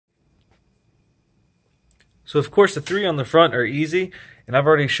So of course the 3 on the front are easy, and I've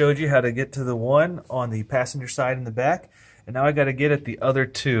already showed you how to get to the 1 on the passenger side in the back, and now I got to get at the other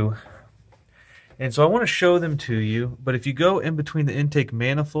 2. And so I want to show them to you, but if you go in between the intake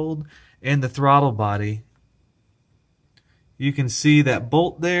manifold and the throttle body, you can see that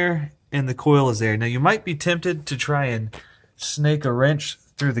bolt there and the coil is there. Now you might be tempted to try and snake a wrench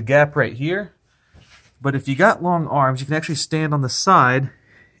through the gap right here, but if you got long arms, you can actually stand on the side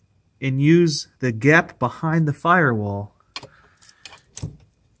and use the gap behind the firewall.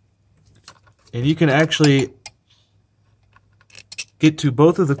 And you can actually get to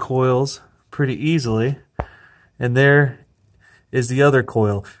both of the coils pretty easily. And there is the other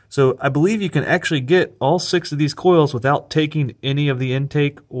coil. So I believe you can actually get all 6 of these coils without taking any of the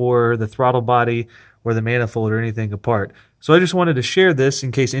intake or the throttle body or the manifold or anything apart. So I just wanted to share this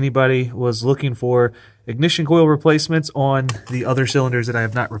in case anybody was looking for ignition coil replacements on the other cylinders that I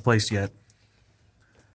have not replaced yet.